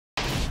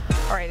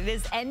All right, it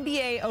is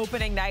NBA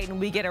opening night, and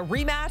we get a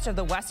rematch of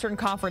the Western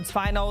Conference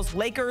Finals.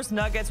 Lakers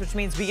Nuggets, which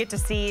means we get to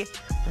see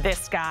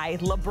this guy,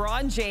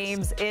 LeBron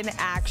James, in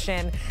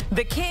action.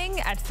 The King,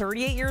 at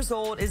 38 years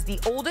old, is the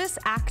oldest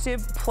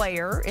active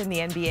player in the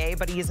NBA,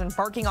 but he's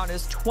embarking on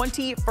his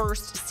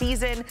 21st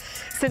season.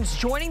 Since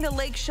joining the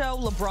Lake Show,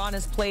 LeBron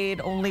has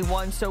played only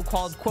one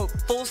so-called, quote,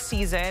 full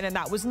season, and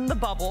that was in the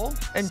bubble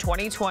in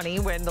 2020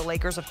 when the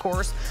Lakers, of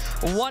course,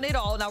 won it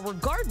all. Now,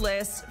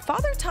 regardless,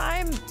 Father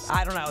Time,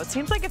 I don't know, it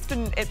seems like it's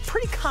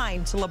pretty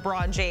kind to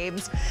LeBron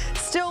James.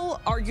 Still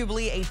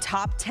arguably a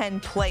top 10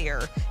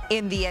 player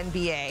in the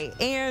NBA.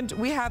 And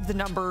we have the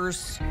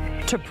numbers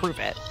to prove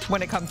it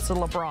when it comes to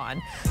LeBron.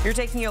 You're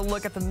taking a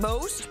look at the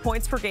most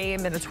points per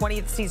game in the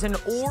 20th season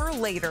or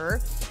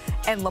later.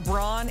 And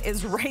LeBron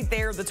is right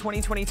there, the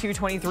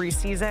 2022-23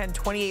 season,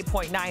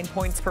 28.9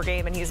 points per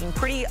game. And he's in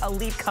pretty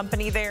elite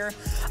company there.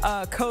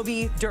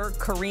 Kobe, Dirk,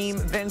 Kareem,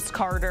 Vince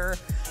Carter.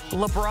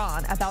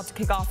 LeBron about to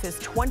kick off his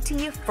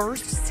 21st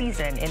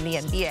season in the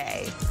NBA.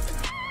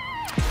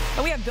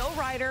 And we have Bill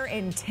Ryder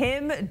and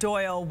Tim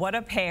Doyle. What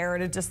a pair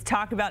to just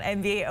talk about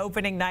NBA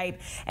opening night.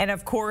 And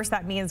of course,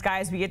 that means,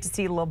 guys, we get to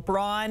see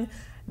LeBron.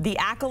 The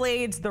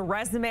accolades, the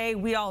resume,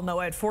 we all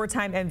know it.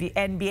 Four-time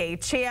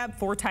NBA champ,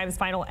 4 times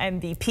final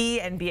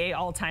MVP, NBA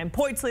all-time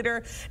points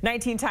leader,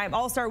 19-time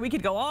All-Star. We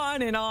could go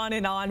on and on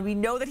and on. We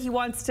know that he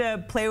wants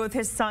to play with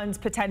his sons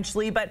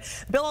potentially. But,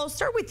 Bill, I'll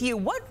start with you.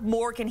 What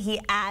more can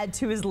he add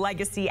to his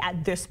legacy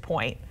at this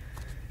point?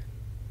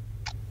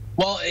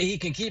 Well, he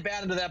can keep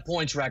adding to that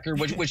points record,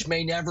 which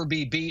may never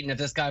be beaten if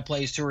this guy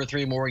plays 2 or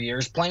 3 more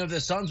years. Playing with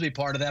his sons will be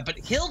part of that. But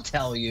he'll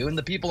tell you, and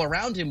the people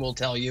around him will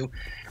tell you,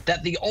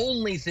 that the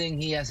only thing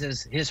he has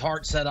his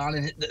heart set on,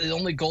 and the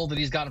only goal that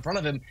he's got in front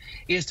of him,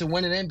 is to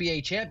win an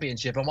NBA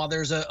championship. And while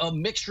there's a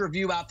mixed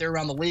review out there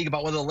around the league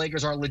about whether the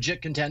Lakers are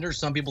legit contenders,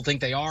 some people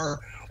think they are,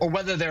 or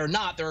whether they're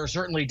not, there are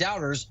certainly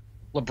doubters.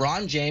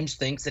 LeBron James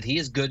thinks that he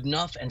is good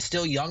enough and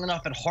still young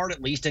enough at heart,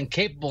 at least, and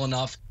capable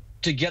enough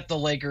to get the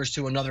Lakers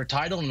to another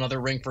title,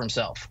 another ring for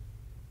himself.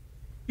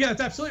 Yeah,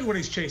 that's absolutely what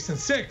he's chasing.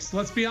 6,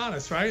 let's be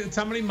honest, right? It's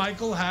how many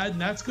Michael had,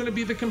 and that's going to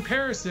be the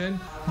comparison.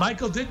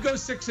 Michael did go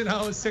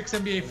 6-0, 6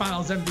 NBA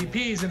Finals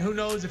MVPs, and who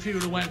knows if he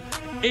would have went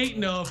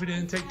 8-0 if he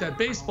didn't take that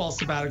baseball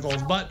sabbatical.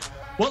 But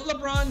what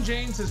LeBron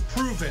James has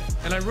proven,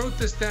 and I wrote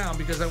this down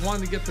because I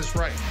wanted to get this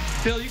right.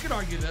 Bill, you could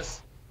argue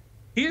this.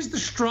 He is the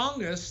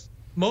strongest,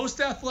 most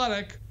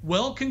athletic,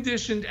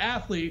 well-conditioned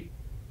athlete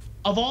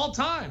of all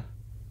time.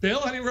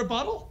 Bill, any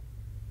rebuttal?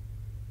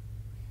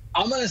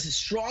 I'm going to say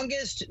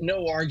strongest,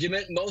 no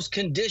argument. Most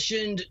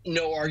conditioned,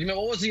 no argument.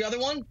 What was the other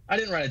one? I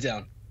didn't write it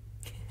down.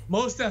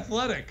 Most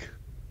athletic.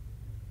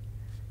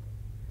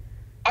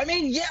 I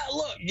mean, yeah.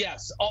 Look,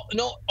 yes,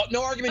 no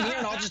argument here.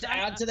 And I'll just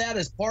add to that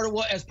as part of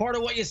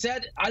what you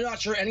said. I'm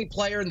not sure any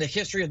player in the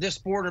history of this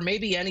sport, or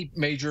maybe any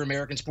major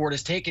American sport,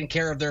 has taken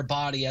care of their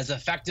body as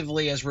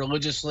effectively, as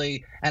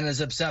religiously, and as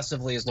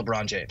obsessively as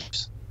LeBron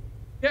James.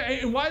 Yeah,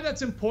 and why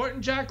that's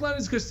important, Jacqueline,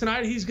 is because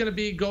tonight he's going to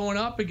be going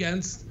up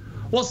against,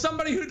 well,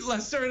 somebody who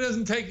Lester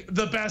doesn't take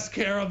the best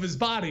care of his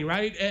body,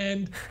 right?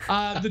 And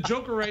the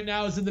Joker right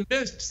now is in the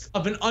midst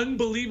of an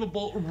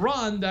unbelievable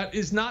run that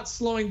is not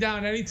slowing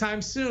down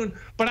anytime soon.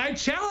 But I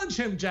challenge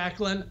him,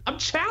 Jacqueline. I'm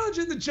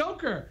challenging the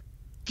Joker.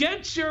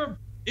 Get your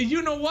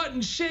you-know-what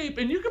in shape,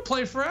 and you can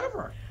play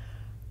forever.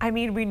 I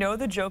mean, we know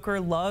the Joker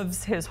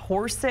loves his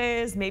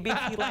horses. Maybe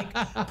he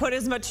put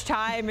as much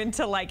time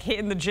into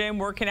hitting the gym,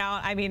 working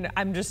out. I mean,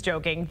 I'm just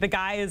joking. The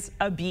guy is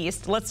a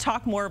beast. Let's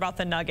talk more about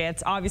the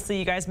Nuggets. Obviously,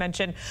 you guys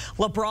mentioned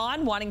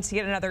LeBron wanting to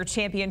get another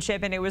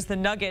championship, and it was the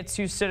Nuggets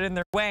who stood in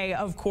their way.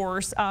 Of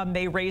course,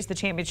 they raised the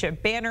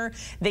championship banner.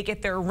 They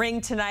get their ring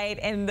tonight,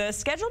 and the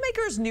schedule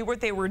makers knew what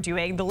they were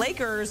doing. The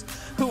Lakers,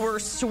 who were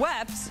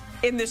swept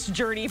in this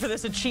journey for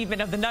this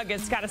achievement of the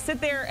Nuggets, got to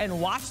sit there and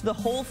watch the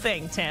whole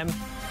thing, Tim.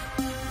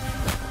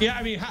 Yeah,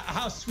 I mean,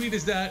 how sweet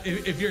is that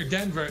if you're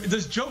Denver?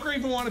 Does Joker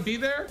even want to be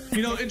there?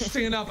 You know,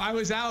 interesting enough, I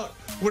was out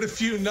with a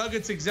few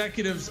Nuggets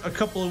executives a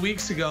couple of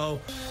weeks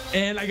ago,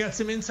 and I got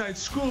some inside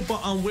scoop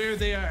on where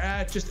they are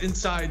at just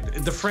inside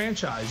the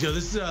franchise. You know,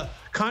 this is a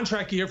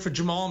contract year for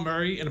Jamal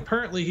Murray, and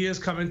apparently he has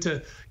come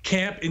into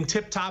camp in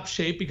tip-top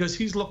shape because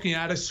he's looking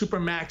at a super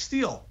max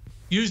deal.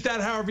 Use that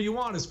however you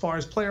want as far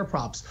as player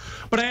props.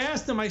 But I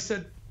asked them, I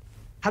said,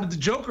 how did the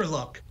Joker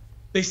look?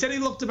 They said he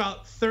looked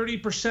about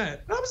 30%. And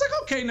I was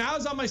like, okay, now I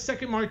was on my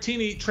second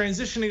martini,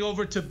 transitioning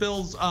over to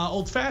Bill's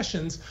Old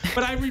Fashions.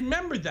 But I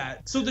remembered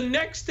that. So the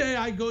next day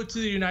I go to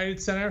the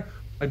United Center,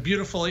 my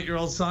beautiful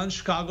 8-year-old son,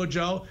 Chicago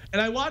Joe,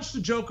 and I watched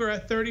the Joker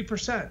at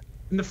 30%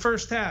 in the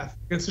first half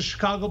against the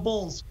Chicago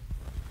Bulls.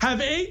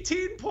 Have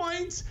 18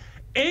 points,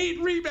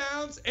 8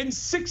 rebounds, and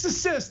 6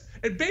 assists.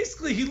 And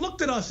basically he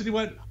looked at us and he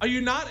went, are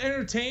you not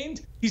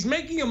entertained? He's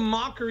making a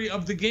mockery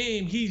of the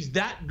game. He's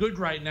that good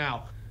right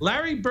now.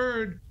 Larry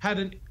Bird had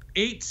an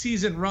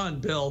 8-season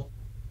run, Bill.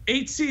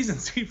 8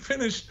 seasons. He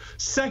finished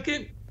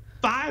second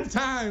 5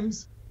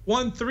 times,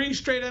 won 3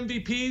 straight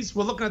MVPs.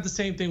 We're looking at the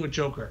same thing with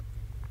Joker.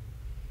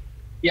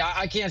 Yeah,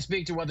 I can't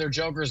speak to whether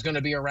Joker is going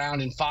to be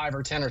around in 5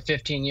 or 10 or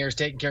 15 years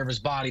taking care of his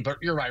body, but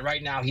you're right.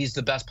 Right now, he's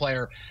the best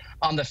player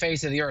on the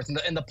face of the earth.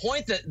 And the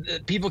point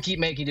that people keep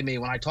making to me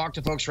when I talk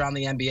to folks around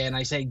the NBA and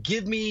I say,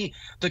 give me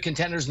the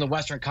contenders in the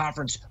Western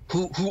Conference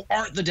who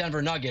aren't the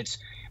Denver Nuggets,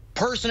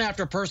 person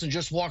after person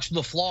just walks through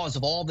the flaws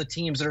of all the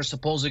teams that are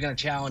supposedly going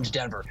to challenge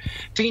Denver.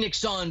 Phoenix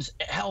Suns,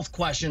 health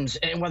questions,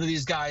 and whether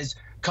these guys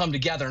come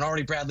together, and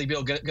already Bradley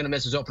Beal going to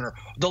miss his opener.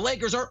 The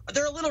Lakers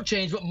they're a little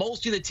changed, but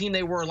mostly the team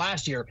they were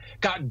last year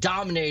got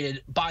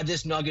dominated by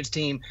this Nuggets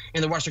team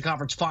in the Western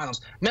Conference Finals.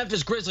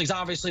 Memphis Grizzlies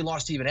obviously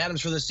lost Steven Adams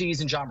for the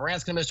season. John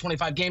Morant's going to miss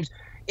 25 games.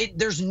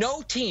 There's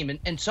no team,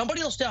 and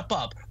somebody will step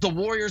up. The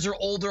Warriors are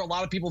older. A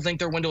lot of people think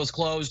their window is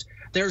closed.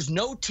 There's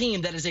no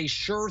team that is a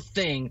sure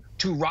thing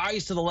to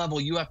rise to the level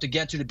you have to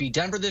get to beat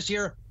Denver this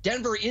year.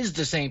 Denver is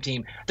the same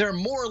team. They're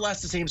more or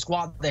less the same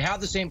squad. They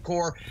have the same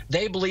core.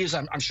 They believe,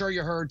 I'm sure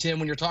you heard, Tim,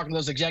 when you're talking to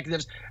those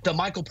executives, that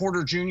Michael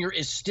Porter Jr.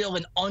 is still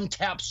an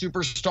untapped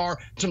superstar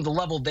to the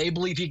level they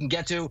believe he can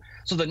get to.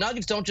 So the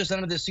Nuggets don't just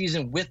enter this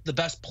season with the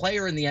best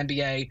player in the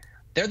NBA.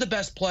 They're the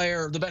best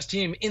player, the best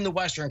team in the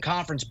Western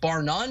Conference,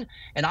 bar none.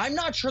 And I'm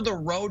not sure the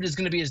road is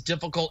going to be as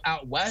difficult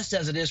out west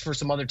as it is for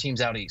some other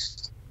teams out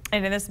east.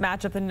 And in this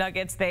matchup, the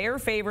Nuggets, they are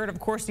favored. Of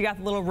course, you got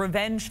the little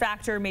revenge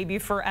factor maybe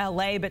for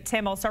LA. But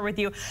Tim, I'll start with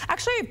you.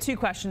 Actually, I have two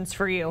questions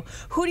for you.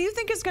 Who do you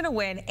think is going to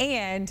win?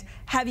 And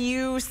have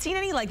you seen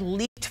any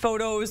leaked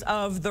photos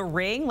of the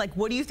ring?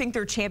 What do you think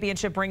their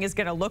championship ring is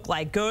going to look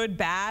like? Good,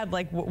 bad?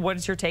 What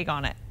is your take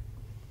on it?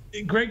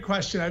 Great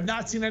question. I've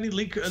not seen any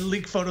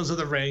leak photos of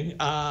the ring.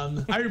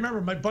 I remember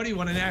my buddy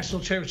won a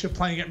national championship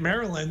playing at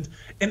Maryland,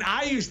 and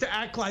I used to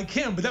act like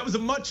him, but that was a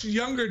much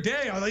younger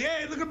day. I was like,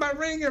 hey, look at my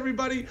ring,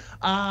 everybody.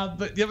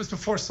 But that was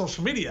before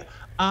social media.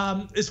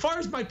 As far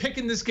as my pick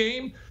in this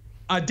game,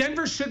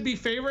 Denver should be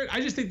favorite.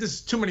 I just think this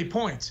is too many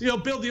points.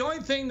 Bill, the only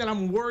thing that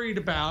I'm worried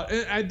about,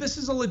 and this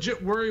is a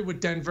legit worry with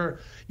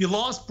Denver, you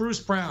lost Bruce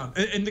Brown,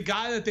 and the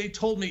guy that they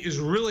told me is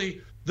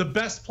really the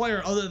best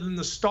player other than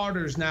the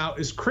starters now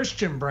is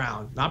Christian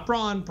Brown, not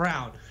Braun,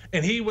 Brown.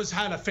 And he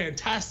had a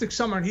fantastic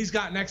summer, and he's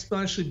gotten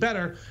exponentially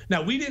better.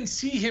 Now, we didn't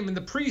see him in the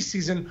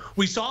preseason.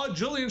 We saw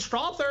Julian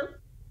Strawther.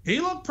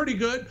 He looked pretty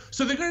good.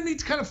 So they're going to need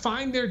to kind of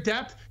find their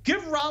depth.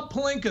 Give Rob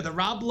Pelinka, the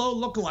Rob Lowe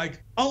lookalike,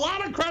 a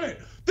lot of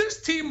credit.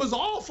 This team was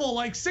awful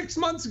 6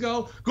 months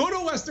ago. Go to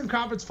a Western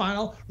Conference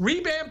final,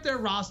 revamp their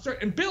roster,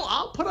 and Bill,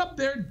 I'll put up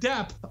their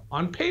depth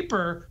on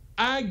paper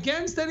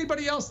against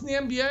anybody else in the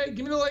NBA.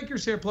 Give me the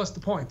Lakers here plus the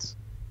points.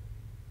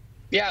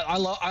 Yeah, I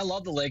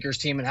love the Lakers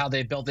team and how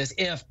they built this.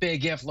 If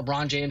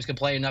LeBron James can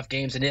play enough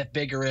games, and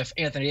if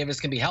Anthony Davis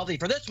can be healthy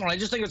for this one, I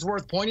just think it's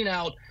worth pointing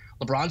out.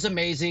 LeBron's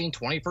amazing,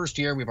 21st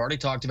year. We've already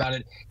talked about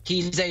it.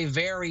 He's a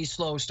very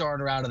slow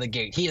starter out of the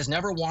gate. He has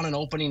never won an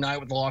opening night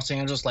with the Los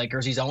Angeles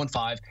Lakers. He's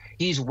 0-5.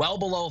 He's well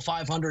below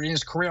 500 in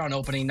his career on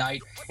opening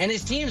night. And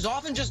his teams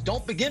often just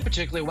don't begin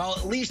particularly well,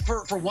 at least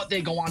for what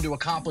they go on to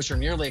accomplish or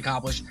nearly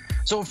accomplish.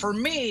 So for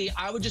me,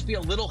 I would just be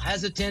a little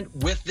hesitant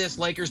with this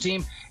Lakers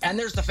team. And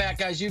there's the fact,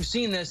 guys, you've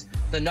seen this.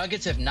 The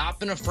Nuggets have not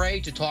been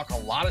afraid to talk a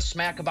lot of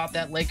smack about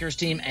that Lakers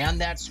team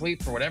and that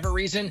sweep for whatever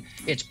reason.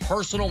 It's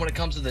personal when it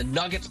comes to the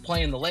Nuggets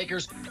playing the Lakers.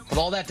 With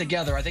all that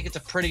together, I think it's a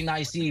pretty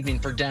nice evening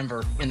for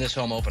Denver in this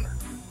home opener.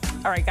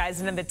 All right,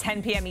 guys, and in the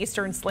 10 p.m.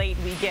 Eastern slate,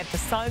 we get the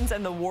Suns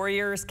and the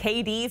Warriors.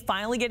 KD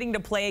finally getting to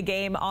play a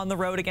game on the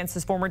road against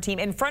his former team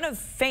in front of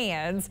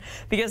fans,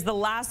 because the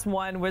last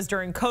one was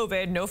during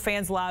COVID. No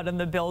fans allowed in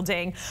the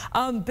building.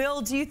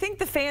 Bill, do you think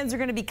the fans are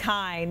going to be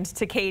kind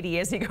to KD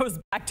as he goes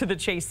back to the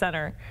Chase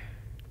Center?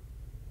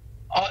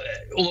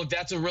 Look,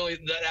 that's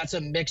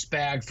a mixed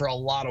bag for a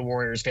lot of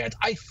Warriors fans.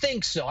 I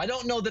think so. I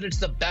don't know that it's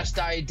the best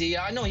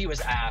idea. I know he was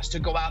asked to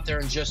go out there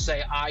and just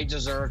say, I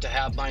deserve to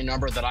have my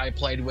number that I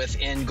played with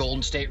in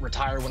Golden State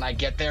retire when I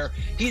get there.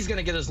 He's going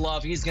to get his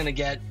love. He's going to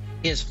get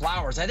his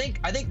flowers. I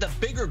think the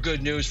bigger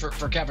good news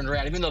for Kevin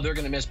Durant, even though they're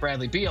going to miss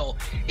Bradley Beal,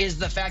 is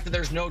the fact that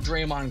there's no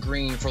Draymond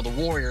Green for the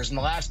Warriors. In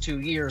the last 2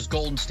 years,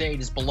 Golden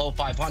State is below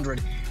 500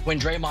 when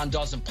Draymond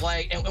doesn't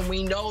play. And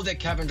we know that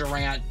Kevin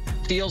Durant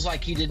feels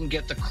like he didn't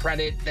get the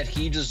credit that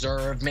he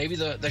deserved, maybe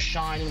the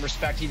shine and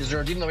respect he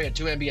deserved, even though he had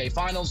 2 NBA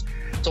finals.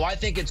 So I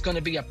think it's going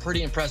to be a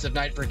pretty impressive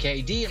night for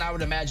KD, and I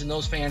would imagine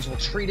those fans will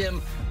treat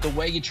him the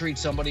way you treat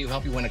somebody who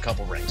helped you win a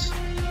couple rings.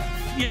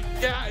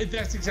 Yeah,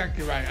 that's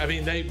exactly right. I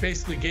mean, they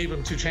basically gave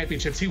him 2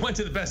 championships. He went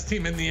to the best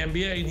team in the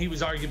NBA, and he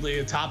was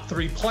arguably a top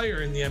 3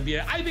 player in the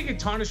NBA. I think it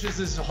tarnishes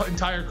his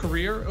entire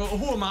career.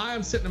 Who am I?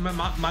 I'm sitting in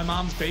my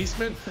mom's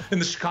basement in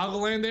the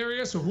Chicagoland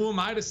area, so who am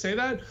I to say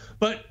that?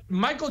 But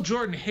Michael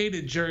Jordan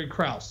hated Jerry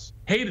Krause,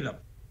 hated him.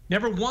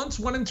 Never once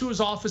went into his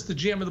office, the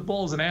GM of the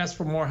Bulls, and asked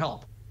for more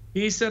help.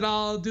 He said,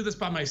 I'll do this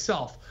by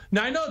myself.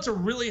 Now, I know it's a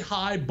really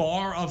high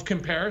bar of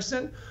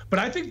comparison, but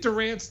I think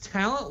Durant's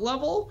talent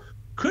level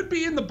could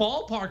be in the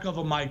ballpark of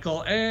a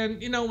Michael.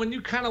 And, you know, when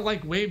you kind of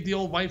like wave the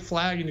old white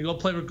flag and you go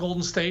play with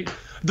Golden State,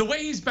 the way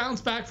he's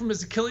bounced back from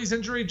his Achilles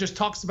injury just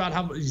talks about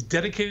how he's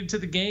dedicated to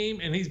the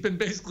game. And he's been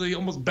basically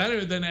almost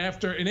better than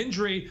after an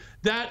injury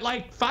that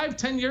like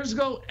 5-10 years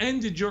ago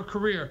ended your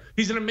career.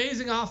 He's an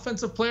amazing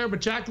offensive player. But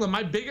Jacqueline,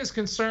 my biggest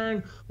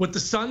concern with the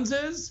Suns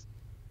is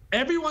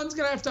everyone's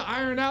going to have to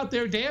iron out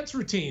their dance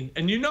routine.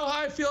 And you know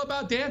how I feel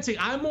about dancing.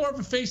 I'm more of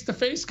a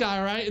face-to-face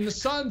guy, right? And the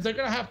Suns, they're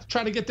going to have to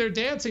try to get their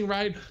dancing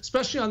right,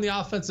 especially on the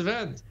offensive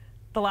end.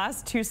 The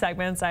last 2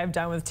 segments I've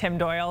done with Tim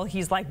Doyle,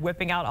 he's like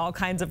whipping out all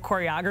kinds of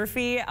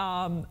choreography.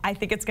 I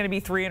think it's going to be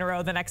 3 in a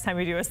row the next time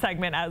we do a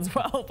segment as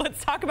well.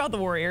 Let's talk about the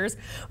Warriors.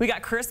 We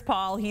got Chris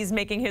Paul. He's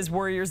making his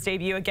Warriors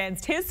debut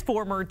against his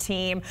former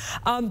team.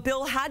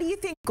 Bill, how do you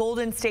think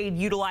Golden State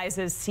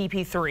utilizes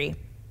CP3?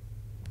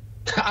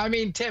 I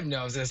mean, Tim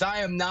knows this. I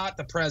am not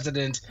the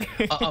president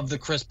of the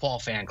Chris Paul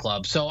fan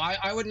club, so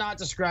I would not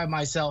describe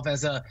myself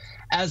as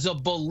a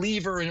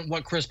believer in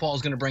what Chris Paul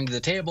is going to bring to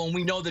the table. And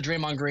we know that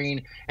Draymond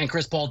Green and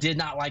Chris Paul did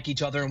not like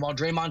each other. And while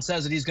Draymond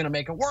says that he's going to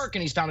make it work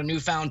and he's found a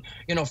newfound,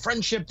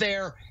 friendship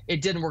there,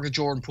 it didn't work with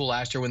Jordan Poole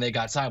last year when they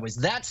got sideways.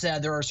 That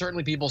said, there are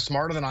certainly people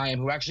smarter than I am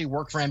who actually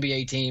work for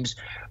NBA teams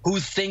who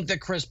think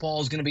that Chris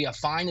Paul is going to be a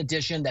fine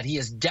addition, that he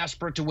is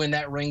desperate to win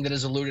that ring that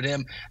has eluded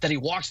him, that he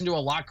walks into a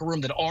locker room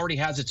that already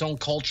has its own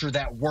culture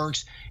that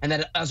works, and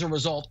that as a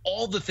result,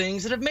 all the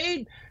things that have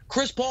made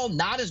Chris Paul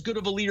not as good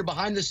of a leader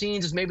behind the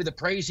scenes as maybe the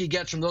praise he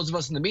gets from those of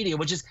us in the media,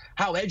 which is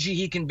how edgy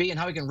he can be and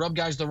how he can rub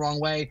guys the wrong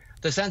way.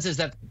 The sense is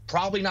that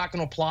probably not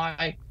going to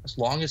apply as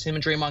long as him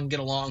and Draymond can get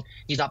along.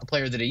 He's not the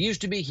player that he used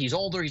to be. He's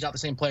older. He's not the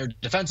same player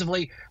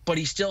defensively, but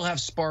he still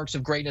has sparks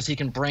of greatness he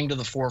can bring to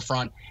the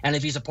forefront. And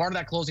if he's a part of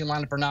that closing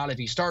lineup or not, if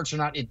he starts or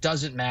not, it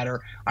doesn't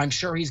matter. I'm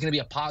sure he's going to be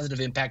a positive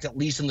impact, at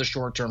least in the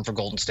short term, for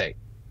Golden State.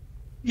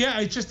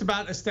 Yeah, it's just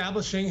about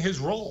establishing his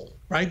role,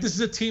 right? This is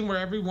a team where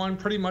everyone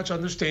pretty much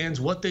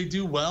understands what they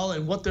do well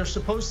and what they're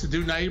supposed to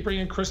do. Now you bring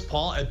in Chris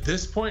Paul at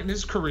this point in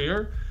his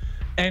career,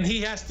 and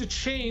he has to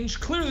change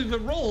clearly the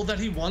role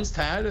that he once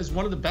had as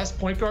one of the best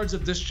point guards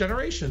of this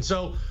generation.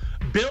 So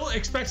Bill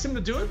expects him to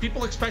do it.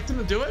 People expect him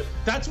to do it.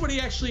 That's what he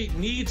actually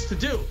needs to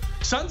do.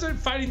 Suns are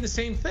fighting the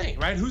same thing,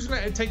 right? Who's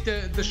going to take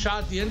the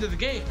shot at the end of the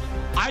game?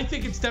 I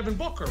think it's Devin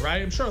Booker,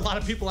 right? I'm sure a lot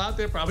of people out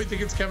there probably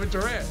think it's Kevin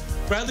Durant.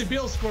 Bradley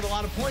Beal scored a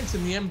lot of points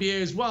in the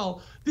NBA as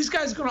well. These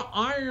guys are going to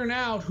iron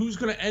out who's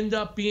going to end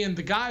up being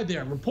the guy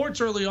there.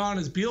 Reports early on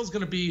is Beal's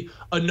going to be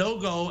a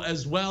no-go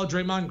as well.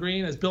 Draymond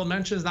Green, as Bill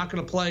mentioned, is not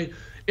going to play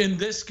in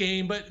this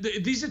game. But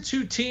these are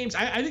 2 teams.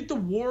 I think the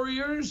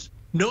Warriors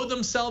know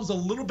themselves a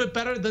little bit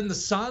better than the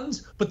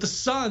Suns, but the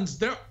Suns,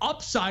 their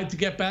upside to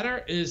get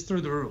better is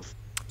through the roof.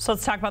 So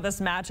let's talk about this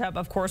matchup.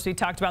 Of course, we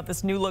talked about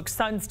this new look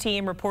Suns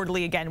team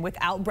reportedly again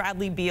without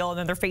Bradley Beal, and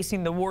then they're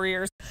facing the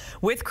Warriors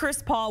with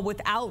Chris Paul,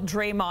 without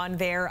Draymond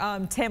there.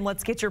 Tim,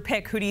 let's get your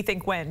pick. Who do you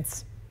think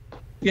wins?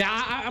 Yeah,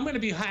 I'm going to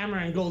be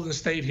hammering Golden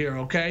State here,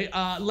 okay?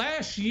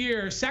 Last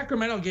year,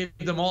 Sacramento gave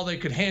them all they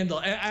could handle.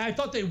 And I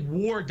thought they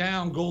wore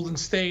down Golden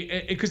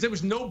State because there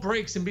was no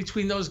breaks in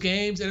between those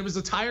games, and it was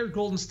a tired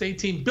Golden State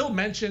team. Bill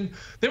mentioned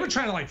they were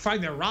trying to like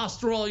find their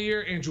roster all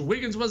year. Andrew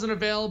Wiggins wasn't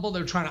available.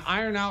 They were trying to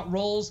iron out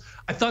roles.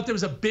 I thought there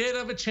was a bit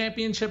of a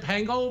championship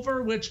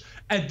hangover, which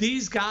at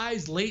these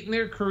guys late in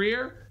their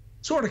career,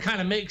 sort of kind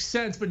of makes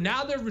sense, but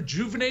now they're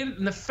rejuvenated.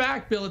 And the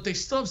fact, Bill, that they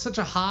still have such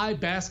a high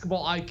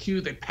basketball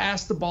IQ, they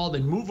pass the ball, they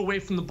move away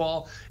from the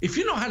ball. If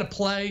you know how to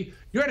play,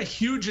 you're at a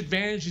huge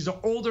advantage. These are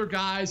older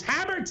guys.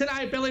 Hammer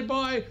tonight, Billy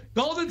boy.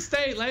 Golden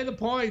State, lay the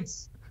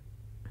points.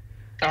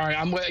 All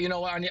right, you know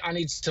what? I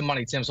need some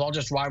money, Tim, so I'll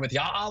just ride with you.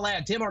 I'll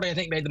add. Tim already, I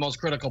think, made the most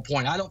critical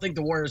point. I don't think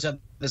the Warriors have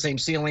the same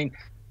ceiling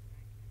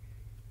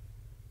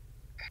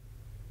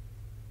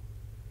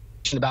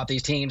about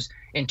these teams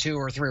in 2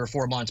 or 3 or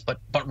 4 months. But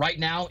right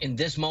now, in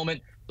this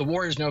moment, the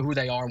Warriors know who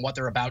they are and what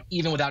they're about,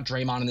 even without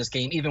Draymond in this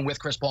game, even with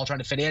Chris Paul trying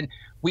to fit in.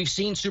 We've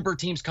seen super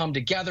teams come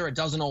together. It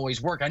doesn't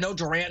always work. I know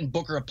Durant and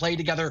Booker have played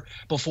together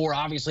before,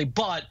 obviously,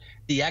 but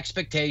the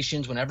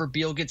expectations, whenever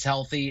Beal gets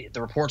healthy,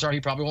 the reports are he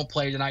probably won't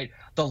play tonight.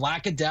 The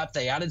lack of depth,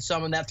 they added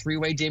some in that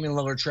 3-way Damian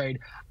Lillard trade.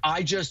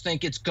 I just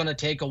think it's going to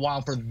take a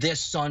while for this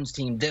Suns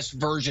team, this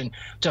version,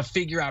 to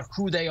figure out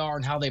who they are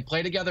and how they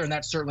play together, and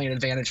that's certainly an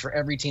advantage for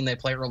every team they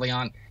play early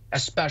on,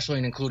 especially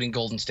and including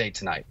Golden State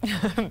tonight.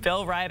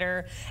 Bill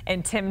Ryder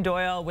and Tim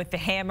Doyle with the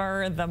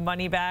hammer, the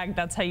money bag.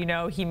 That's how you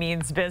know he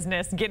means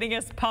business. Getting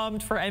us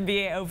pumped for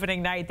NBA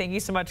opening night. Thank you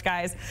so much,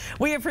 guys.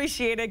 We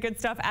appreciate it. Good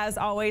stuff as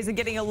always. And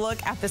getting a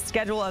look at the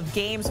schedule of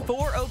games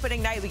for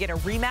opening night. We get a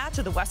rematch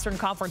of the Western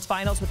Conference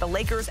Finals with the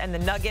Lakers and the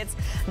Nuggets.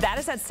 That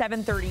is at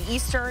 7:30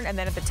 Eastern. And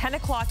then at the 10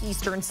 o'clock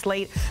Eastern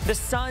slate, the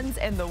Suns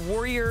and the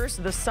Warriors.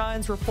 The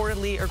Suns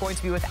reportedly are going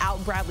to be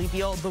without Bradley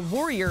Beal. The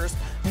Warriors,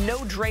 no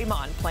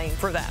Draymond playing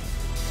for them.